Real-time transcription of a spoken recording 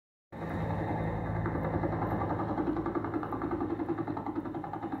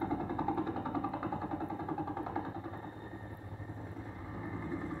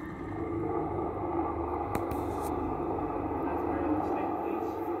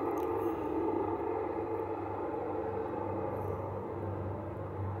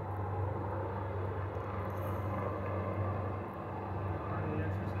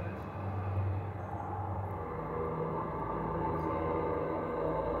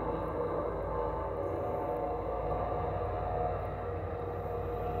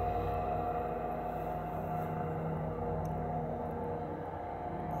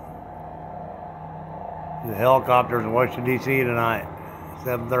The helicopters in Washington, D.C. tonight.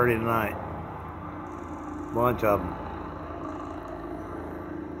 7:30 tonight. Bunch of them.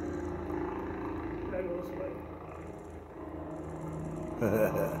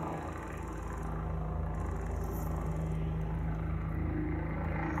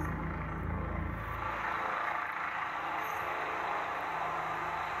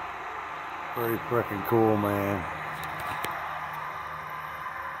 Pretty freaking cool, man.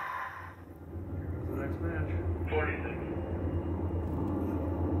 The next match. 46.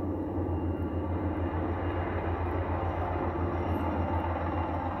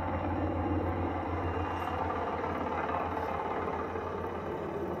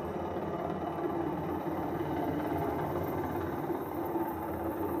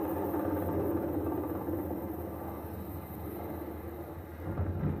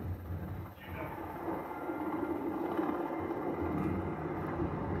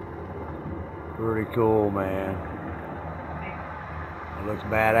 Pretty cool, man. It looks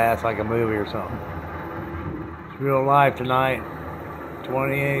badass, like a movie or something. It's real life tonight,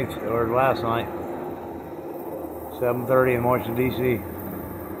 28th, or last night, 7:30 in Washington, D.C.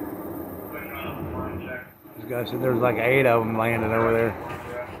 This guy said there's like 8 of them landed over there.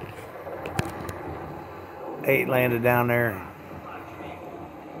 8 landed down there.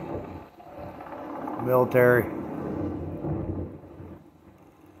 Military.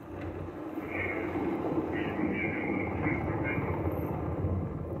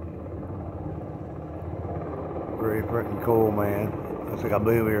 Pretty freaking cool, man. Looks like a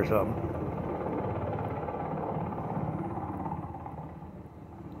movie or something.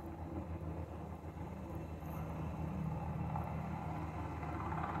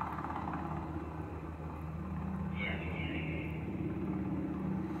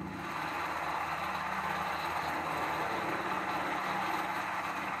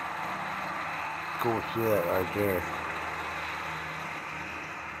 Cool shit right there.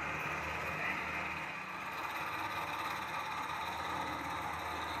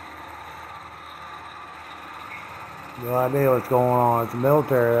 No idea what's going on. It's the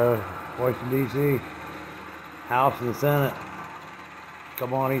military there, Washington, D.C. House and the Senate.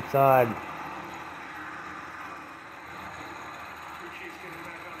 Come on each side. Your chief's getting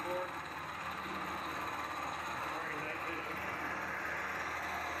back on board. Wearing night vision.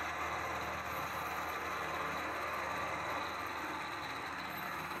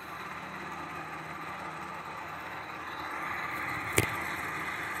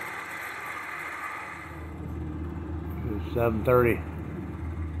 It's 7:30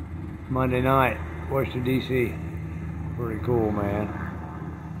 Monday night, Washington, D.C. Pretty cool, man.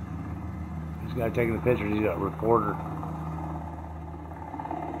 This guy taking the pictures, he's a reporter.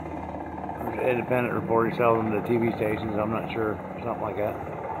 There's an independent reporter, he sells them to TV stations, I'm not sure, something like that.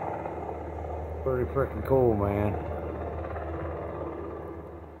 Pretty freaking cool, man.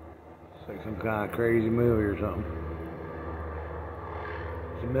 It's like some kind of crazy movie or something.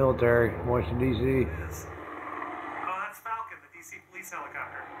 It's the military, Washington, D.C. Yes. Oh, that's Falcon, the DC police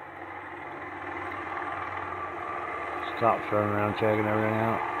helicopter. Cops running around checking everything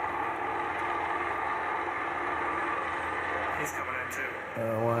out. He's coming in too.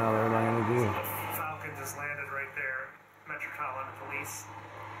 Oh wow, they're landing too. The Falcon just landed right there. Metropolitan Police.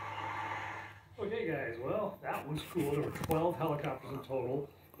 Okay guys, well, that was cool. There were 12 helicopters in total,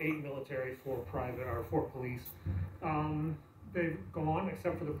 8 military, 4 private, or 4 police. They've gone,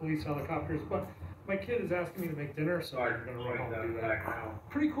 except for the police helicopters, but my kid is asking me to make dinner, so I'm going to run home and do that.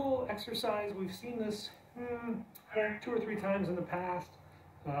 Pretty cool exercise. We've seen this 2 or 3 times in the past,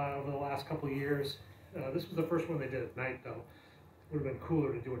 over the last couple of years. This was the first one they did at night, though. It would have been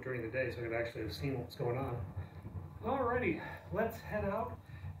cooler to do it during the day, so I could actually have seen what's going on. Alrighty, let's head out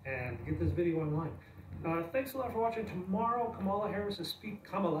and get this video online. Thanks a lot for watching. Tomorrow, Kamala Harris is speaking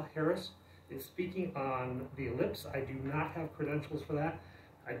on the ellipse. I do not have credentials for that.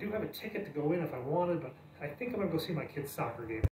 I do have a ticket to go in if I wanted, but I think I'm going to go see my kid's soccer game.